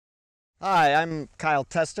Hi, I'm Kyle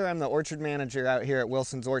Tester. I'm the orchard manager out here at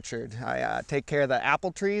Wilson's Orchard. I take care of the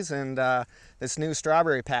apple trees and this new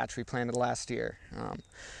strawberry patch we planted last year.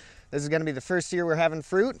 This is going to be the first year we're having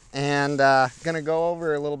fruit, and going to go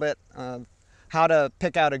over a little bit how to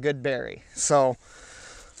pick out a good berry. So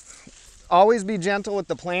always be gentle with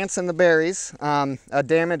the plants and the berries. A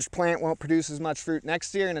damaged plant won't produce as much fruit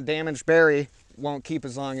next year, and a damaged berry won't keep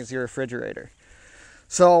as long as your refrigerator.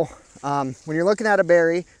 So when you're looking at a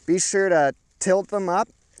berry, be sure to tilt them up,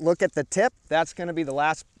 look at the tip. That's going to be the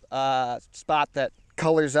last spot that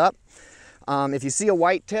colors up. If you see a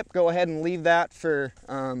white tip, go ahead and leave that for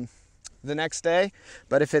the next day.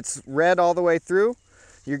 But if it's red all the way through,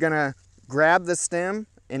 you're going to grab the stem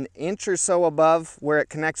an inch or so above where it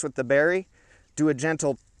connects with the berry, do a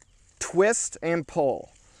gentle twist and pull.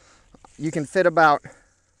 You can fit about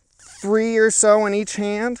 3 or so in each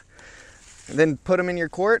hand. And then put them in your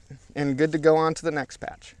quart and good to go on to the next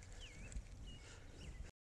patch.